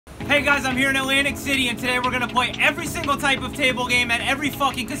Hey guys, I'm here in Atlantic City, and today we're gonna play every single type of table game at every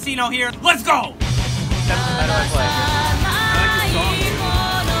fucking casino here. Let's go! How do I play? I like this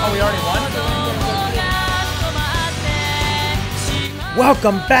song. Oh, we already won?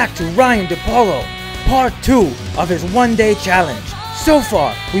 Welcome back to Ryan Depaulo, part 2 of his one-day challenge. So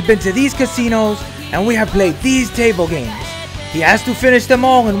far, we've been to these casinos and we have played these table games. He has to finish them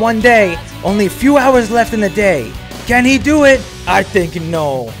all in one day, only a few hours left in the day. Can he do it? I think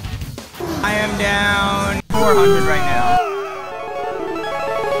no. I am down 400 right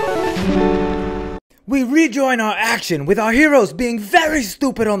now. We rejoin our action with our heroes being very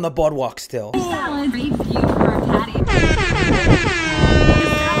stupid on the boardwalk still. Salad, great view for our patio.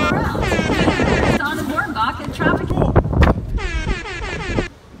 Saw the boardwalk at Tropicana.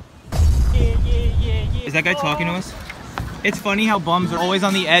 Is that guy talking to us? It's funny how bums are always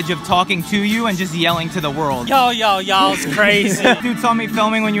on the edge of talking to you and just yelling to the world. Y'all's crazy. Dude saw me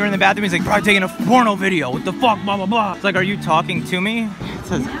filming when you were in the bathroom. He's like, probably taking a porno video. What the fuck, blah, blah, blah. It's like, are you talking to me? It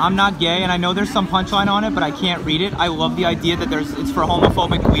says, I'm not gay, and I know there's some punchline on it, but I can't read it. I love the idea that it's for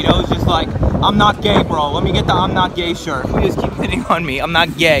homophobic Guidos. Just like, I'm not gay, bro. Let me get the I'm not gay shirt. You just keep hitting on me. I'm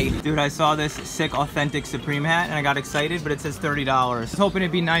not gay. Dude, I saw this sick, authentic Supreme hat, and I got excited, but it says $30. I was hoping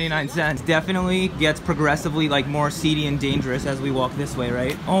it'd be 99 cents. Definitely gets progressively, like, more seedy and dangerous as we walk this way,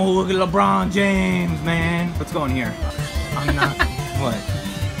 right? Oh, look at LeBron James, man. What's going here? I'm not... What?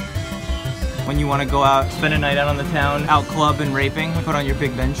 When you want to go out, spend a night out on the town, out club and raping, put on your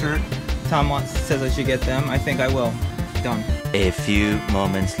Big Ben shirt. Tom says I should get them. I think I will. Done. A few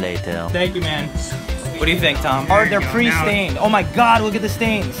moments later. Thank you, man. What do you think, Tom? Oh, they're pre-stained. Oh my God, look at the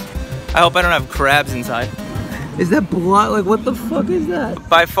stains. I hope I don't have crabs inside. Is that blood? Like, what the fuck is that?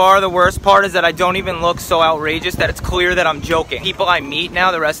 By far the worst part is that I don't even look so outrageous that it's clear that I'm joking. People I meet now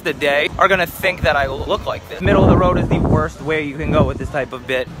the rest of the day are gonna think that I look like this. Middle of the road is the worst way you can go with this type of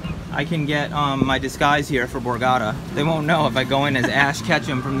bit. I can get my disguise here for Borgata. They won't know if I go in as Ash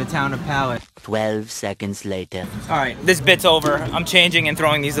Ketchum from the town of Pallet. 12 seconds later. Alright, this bit's over. I'm changing and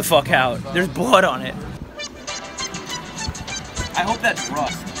throwing these the fuck out. There's blood on it. I hope that's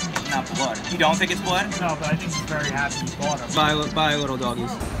rust, not blood. You don't think it's blood? No, but I think he's very happy he bought them. Bye, little doggies.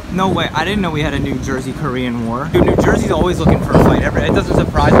 No way. I didn't know we had a New Jersey Korean war. Dude, New Jersey's always looking for a fight. It doesn't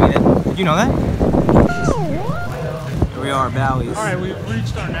surprise me that... Did you know that? Here we are, Bally's. Alright, we've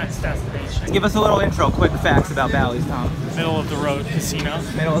reached our next destination. Give us a little intro, quick facts about Bally's, Tom. Middle of the road casino.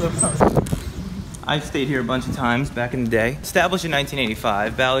 Middle of the road. I've stayed here a bunch of times back in the day. Established in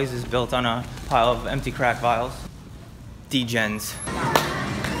 1985, Bally's is built on a pile of empty crack vials. Degens.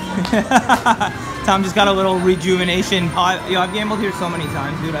 Tom just got a little rejuvenation. I've gambled here so many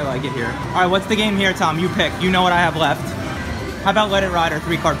times, dude. I like it here. All right, what's the game here, Tom? You pick. You know what I have left. How about Let It Ride or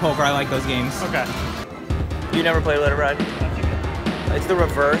 3-card poker? I like those games. Okay. You never played Let It Ride? It's the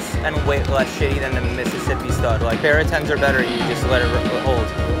reverse and way less shitty than the Mississippi Stud. Like, pair of 10s are better, you just let it hold.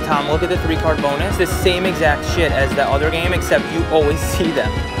 Tom, look at the 3-card bonus. It's the same exact shit as the other game, except you always see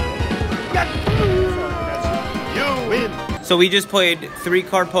them. You win. So we just played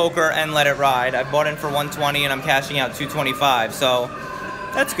 3-card poker and Let It Ride. I bought in for 120 and I'm cashing out 225, so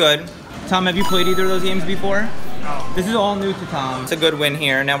that's good. Tom, have you played either of those games before? No. This is all new to Tom. It's a good win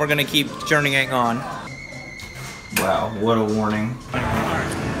here. Now we're gonna keep journeying on. Wow, what a warning.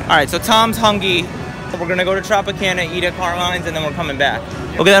 All right, so Tom's hungry. We're gonna go to Tropicana, eat at Carline's, and then we're coming back.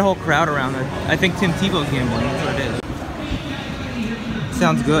 Look at that whole crowd around there. I think Tim Tebow's gambling, that's what it is.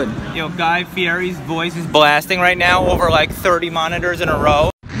 Sounds good. Yo, Guy Fieri's voice is blasting right now over like 30 monitors in a row.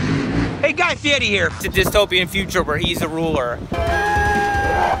 Hey, Guy Fieri here. It's a dystopian future where he's the ruler.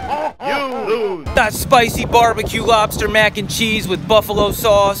 You lose. That spicy barbecue lobster mac and cheese with buffalo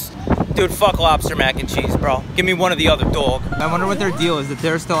sauce. Dude, fuck lobster mac and cheese, bro. Give me one of the other, dog. I wonder what their deal is, that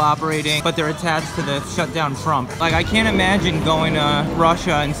they're still operating, but they're attached to the shutdown Trump. Like, I can't imagine going to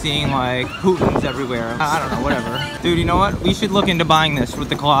Russia and seeing, like, Putin's everywhere. I don't know, whatever. Dude, you know what? We should look into buying this with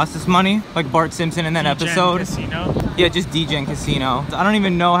the Colossus money, like Bart Simpson in that episode. Casino? Yeah, just DGen Casino. I don't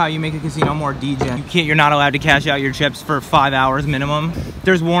even know how you make a casino more DGen. You're not allowed to cash out your chips for 5 hours minimum.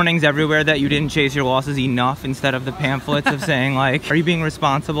 There's warnings everywhere that you didn't chase your losses enough instead of the pamphlets of saying, like, are you being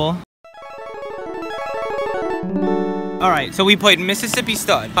responsible? Alright, so we played Mississippi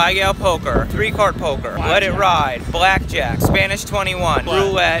Stud, 5-gal poker, 3-card poker, Let It Ride, blackjack, Spanish 21,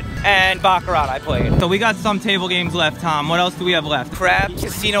 roulette, and baccarat I played. So we got some table games left, Tom. What else do we have left? Crab,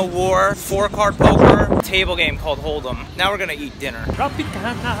 Casino War, 4-card poker, table game called Hold'em. Now we're gonna eat dinner.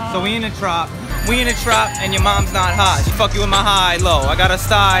 Tropicana. So we in a trop, and your mom's not hot. She fuck you with my high-low. I got a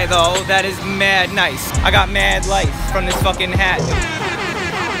style though, that is mad nice. I got mad life from this fucking hat.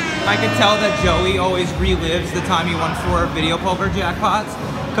 I can tell that Joey always relives the time he won 4 video poker jackpots.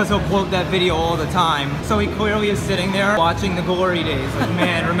 because he'll quote that video all the time. So he clearly is sitting there watching the glory days. Like,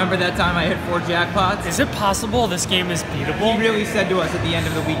 man, remember that time I hit 4 jackpots? Is it possible this game is beatable? He really said to us at the end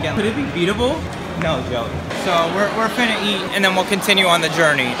of the weekend, could it be beatable? No, Joey. So we're finna eat and then we'll continue on the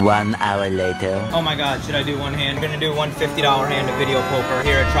journey. 1 hour later. Oh my God, should I do one hand? I'm gonna do one $50 hand of video poker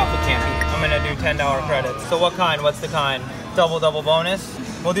here at Tropicana. I'm gonna do $10 credits. So what kind? What's the kind? Double bonus?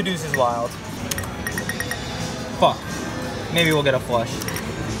 We'll do Deuces Wild. Fuck. Maybe we'll get a flush.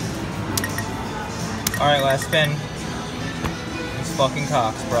 Alright, last spin. These fucking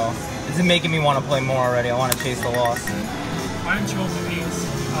cocks, bro. This is making me want to play more already. I want to chase the loss. Why don't you open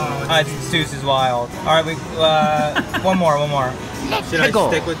these? It's Deuces Wild. Alright, we one more. Should I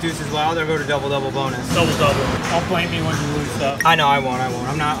stick with Deuces Wild or go to double bonus? Double. Don't blame me when you lose though. I know, I won't.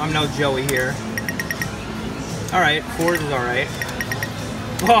 I'm no Joey here. Alright, 4s is alright.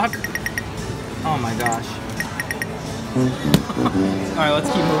 Fuck. Oh my gosh. Alright, let's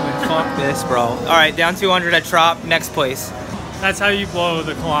keep moving. Fuck this, bro. Alright, down 200 at Trop, next place. That's how you blow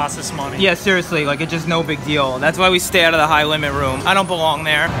the Colossus money. Yeah, seriously, like it's just no big deal. That's why we stay out of the high limit room. I don't belong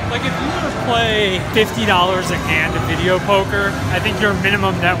there. Like if you were to play $50 a hand of video poker, I think your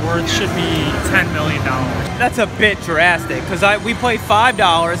minimum net worth should be $10 million. That's a bit drastic, because we play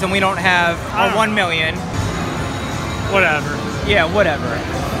 $5 and we don't have a 1 million. Whatever. Yeah, whatever.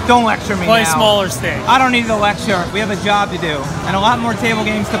 Don't lecture me Play now. smaller stakes. I don't need the lecture. We have a job to do and a lot more table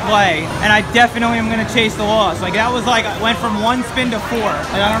games to play. And I definitely am gonna chase the loss. Like that was like, I went from 1 spin to 4.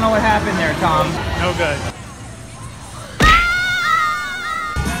 Like I don't know what happened there, Tom. No good.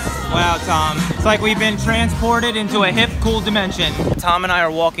 Wow, Tom. It's like we've been transported into a hip, cool dimension. Tom and I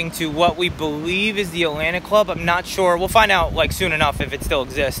are walking to what we believe is the Atlantic Club. I'm not sure. We'll find out like soon enough if it still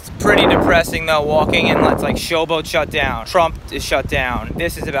exists. Pretty depressing though, walking in. It's like Showboat shut down. Trump is shut down.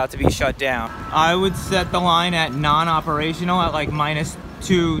 This is about to be shut down. I would set the line at non-operational at like minus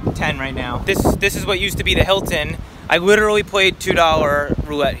 210 right now. This is what used to be the Hilton. I literally played $2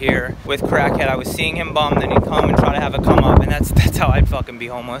 roulette here with Crackhead. I was seeing him bum, then he'd come and try to have a come up, and that's how I'd fucking be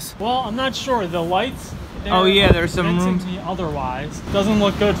homeless. Well, I'm not sure. The lights. Oh yeah, there's some rooms. Me otherwise, doesn't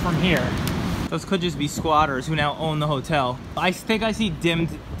look good from here. Those could just be squatters who now own the hotel. I think I see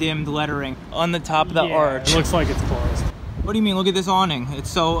dimmed lettering on the top of the arch. It looks like it's closed. What do you mean? Look at this awning. It's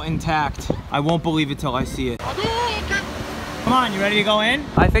so intact. I won't believe it till I see it. Come on, you ready to go in?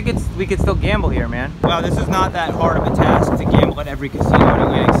 I think we could still gamble here, man. Wow, this is not that hard of a task to gamble at every casino in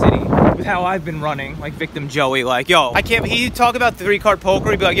Atlantic City. With how I've been running, like Victim Joey, like, yo, I can't, he'd talk about 3-card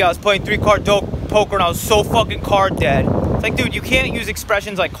poker, he'd be like, yeah, I was playing 3-card poker and I was so fucking card dead. It's like, dude, you can't use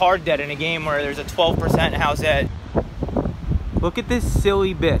expressions like card dead in a game where there's a 12% house ed. Look at this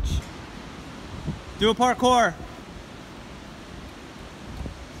silly bitch. Do a parkour.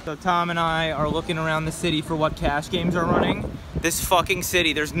 So Tom and I are looking around the city for what cash games are running. This fucking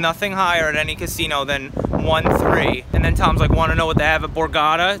city, there's nothing higher at any casino than 1-3. And then Tom's like, wanna know what they have at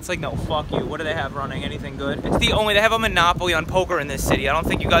Borgata? It's like, no, fuck you. What do they have running? Anything good? It's the only, they have a monopoly on poker in this city. I don't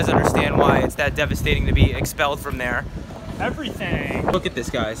think you guys understand why it's that devastating to be expelled from there. Everything. Look at this,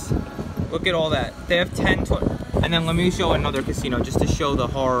 guys. Look at all that. They have 10, 20. And then let me show another casino just to show the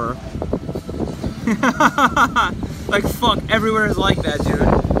horror. Like, fuck, everywhere is like that,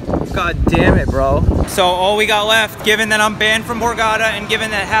 dude. God damn it, bro. So all we got left, given that I'm banned from Borgata and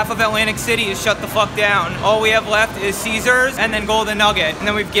given that half of Atlantic City is shut the fuck down, all we have left is Caesars and then Golden Nugget. And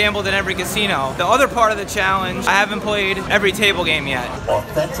then we've gambled in every casino. The other part of the challenge, I haven't played every table game yet.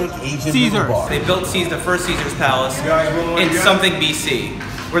 Authentic Asian Caesars. They built the first Caesars Palace in something BC,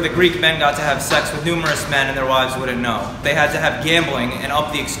 where the Greek men got to have sex with numerous men and their wives wouldn't know. They had to have gambling and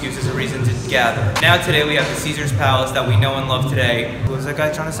up the excuse as a reason to gather. Now today we have the Caesars Palace that we know and love today. Who was that guy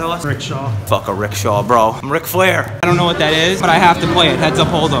trying to sell us? Rickshaw. Fuck a rickshaw, bro. I'm Ric Flair. I don't know what that is, but I have to play it. Heads up,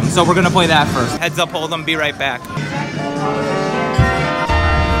 hold'em. So we're gonna play that first. Heads up, hold'em. Be right back.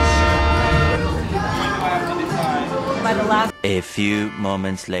 By the last. A few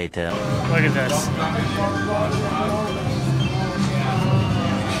moments later. Look at this.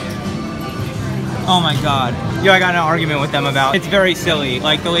 Oh my god. Yo, I got in an argument with them about, it's very silly.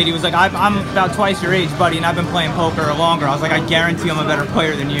 Like, the lady was like, I'm about twice your age, buddy, and I've been playing poker longer. I was like, I guarantee I'm a better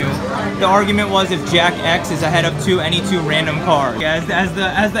player than you. The argument was if Jack X is ahead of any two random cards. Yeah,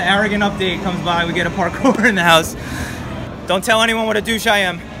 as the arrogant update comes by, we get a parkour in the house. Don't tell anyone what a douche I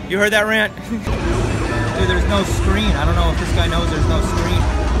am. You heard that rant? Dude, there's no screen. I don't know if this guy knows there's no screen.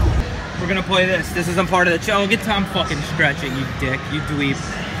 We're gonna play this. This isn't part of the show. Get Tom fucking stretching, you dick, you dweeb.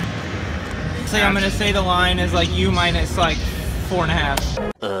 I'm gonna say the line is like U minus like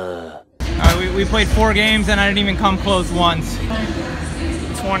 4.5. Alright, we played 4 games and I didn't even come close once.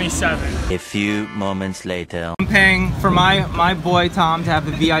 27. A few moments later. I'm paying for my boy Tom to have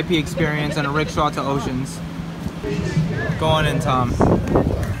the VIP experience and a rickshaw to Oceans. Go on in, Tom.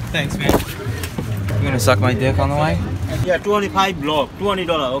 Thanks, man. You gonna suck my dick on the way? Yeah, 25 block, $20,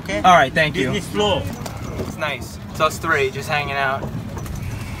 okay? All right, thank you. Business flow. It's nice. It's us three just hanging out.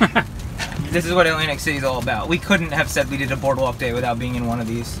 This is what Atlantic City is all about. We couldn't have said we did a boardwalk day without being in one of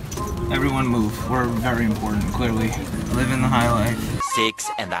these. Everyone move. We're very important, clearly. Living the high life.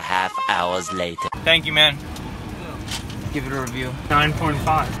 6.5 hours later. Thank you, man. Give it a review.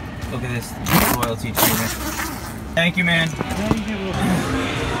 9.5. Look at this loyalty treatment. Thank you, man.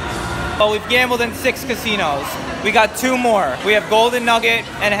 Well, we've gambled in 6 casinos. We got 2 more. We have Golden Nugget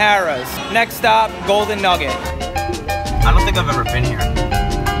and Harrah's. Next stop, Golden Nugget. I don't think I've ever been here.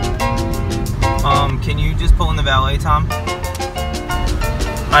 Can you just pull in the valet, Tom?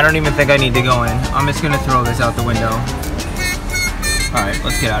 I don't even think I need to go in. I'm just gonna throw this out the window. All right,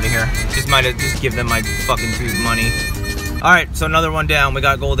 let's get out of here. Just give them my fucking money. All right, so another one down. We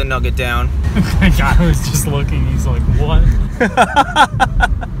got Golden Nugget down. The guy was just looking, he's like, what?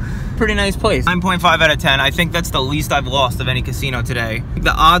 Pretty nice place. 9.5 out of 10. I think that's the least I've lost of any casino today.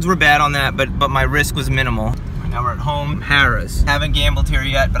 The odds were bad on that, but my risk was minimal. Now we're at home, Harrah's. Haven't gambled here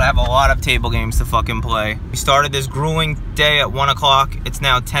yet, but I have a lot of table games to fucking play. We started this grueling day at 1 o'clock. It's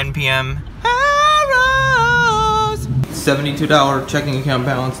now 10 p.m. Harrah's! $72 checking account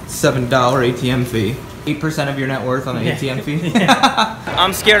balance, $7 ATM fee. 8% of your net worth on the ATM fee. Yeah.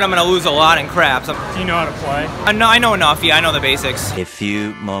 I'm scared I'm gonna lose a lot in craps. Do you know how to play? No, I know enough. Yeah, I know the basics. A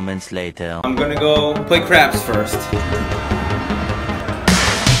few moments later. I'm gonna go play craps first.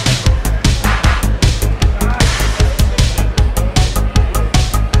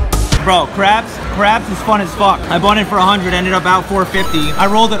 Bro, craps is fun as fuck. I bought it for 100, ended up out 450. I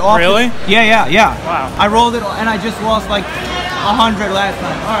rolled it off. Really? Yeah. Wow. I rolled it and I just lost like 100 last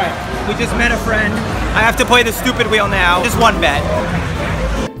time. All right, we just met a friend. I have to play the stupid wheel now. Just one bet.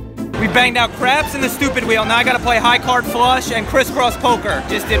 We banged out craps in the stupid wheel. Now I gotta play high card flush and crisscross poker.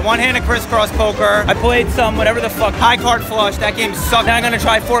 Just did one-handed crisscross poker. I played some, whatever the fuck, high card flush. That game sucked. Now I'm gonna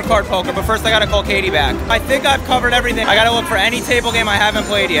try 4-card poker, but first I gotta call Katie back. I think I've covered everything. I gotta look for any table game I haven't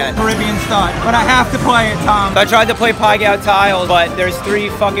played yet. Caribbean stud, but I have to play it, Tom. So I tried to play pie gout tiles, but there's 3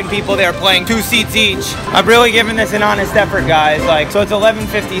 fucking people there playing 2 seats each. I've really given this an honest effort, guys. So it's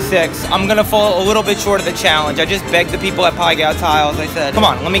 11:56. I'm gonna fall a little bit short of the challenge. I just begged the people at pie gout tiles. I said, come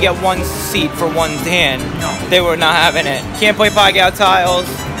on, let me get 1 seat for 1 hand. No. They were not having it. Can't play pie gout tiles.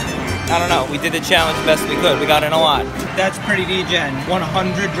 I don't know. We did the challenge the best we could. We got in a lot. That's pretty degen.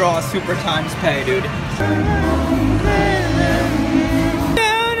 100 draw super times pay, dude.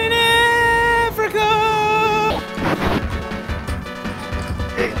 Down in Africa.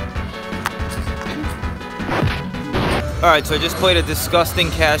 All right, so I just played a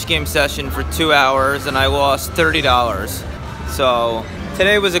disgusting cash game session for 2 hours and I lost $30. So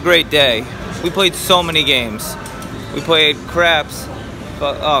today was a great day. We played so many games. We played craps.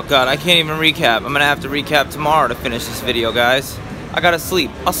 But, oh God, I can't even recap. I'm gonna have to recap tomorrow to finish this video, guys. I gotta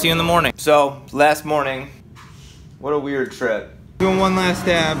sleep. I'll see you in the morning. So, last morning, what a weird trip. Doing one last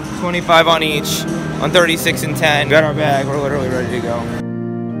dab, 25 on each, on 36 and 10. Got our bag, we're literally ready to go.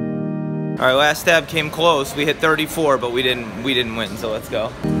 All right, last stab came close. We hit 34, but we didn't win, so let's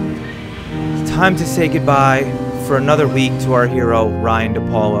go. It's time to say goodbye for another week to our hero, Ryan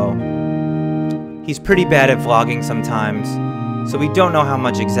Depaulo. He's pretty bad at vlogging sometimes, so we don't know how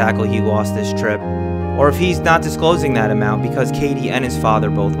much exactly he lost this trip, or if he's not disclosing that amount because Katie and his father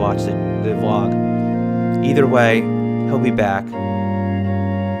both watched the vlog. Either way, he'll be back.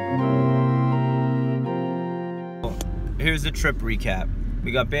 Here's the trip recap.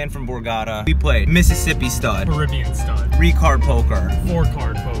 We got banned from Borgata. We played Mississippi stud, Caribbean stud, 3-card poker,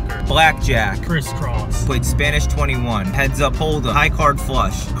 4-card poker, blackjack, crisscross, played Spanish 21, heads up hold'em, high card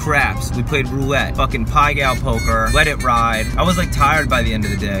flush, craps. We played roulette, fucking pie gout poker, let it ride. I was like tired by the end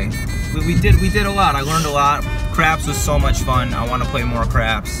of the day. We did a lot. I learned a lot. Craps was so much fun. I want to play more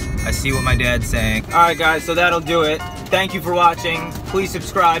craps. I see what my dad's saying. All right, guys, so that'll do it. Thank you for watching. Please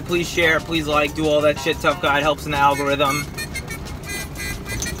subscribe, please share, please like, do all that shit. Tough Guy, it helps in the algorithm.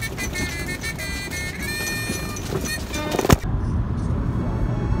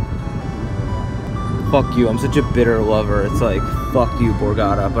 Fuck you, I'm such a bitter lover. It's like, fuck you,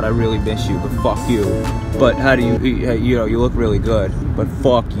 Borgata, but I really miss you, but fuck you. But how do you know, you look really good, but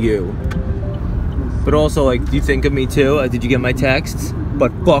fuck you. But also, like, do you think of me too? Did you get my texts?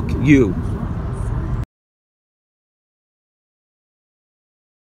 But fuck you.